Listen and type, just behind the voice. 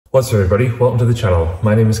What's up everybody, welcome to the channel.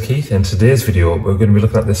 My name is Keith and in today's video we're going to be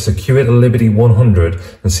looking at this Secure Liberty 100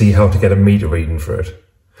 and see how to get a meter reading for it.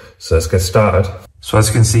 So let's get started. So as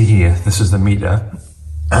you can see here, this is the meter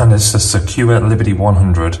and it's the Secure Liberty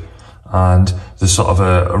 100 and there's sort of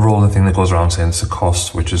a rolling thing that goes around saying it's a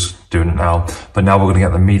cost, which is doing it now. But now we're going to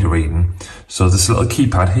get the meter reading. So this little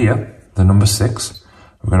keypad here, the number 6,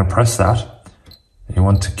 we're going to press that. And you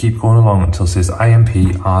want to keep going along until it says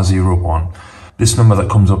IMP R01. This number that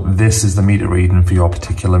comes up, this is the meter reading for your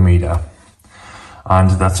particular meter. And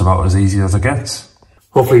that's about as easy as it gets.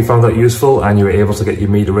 Hopefully you found that useful and you were able to get your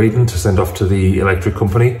meter reading to send off to the electric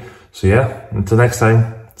company. So yeah, until next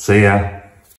time, see ya.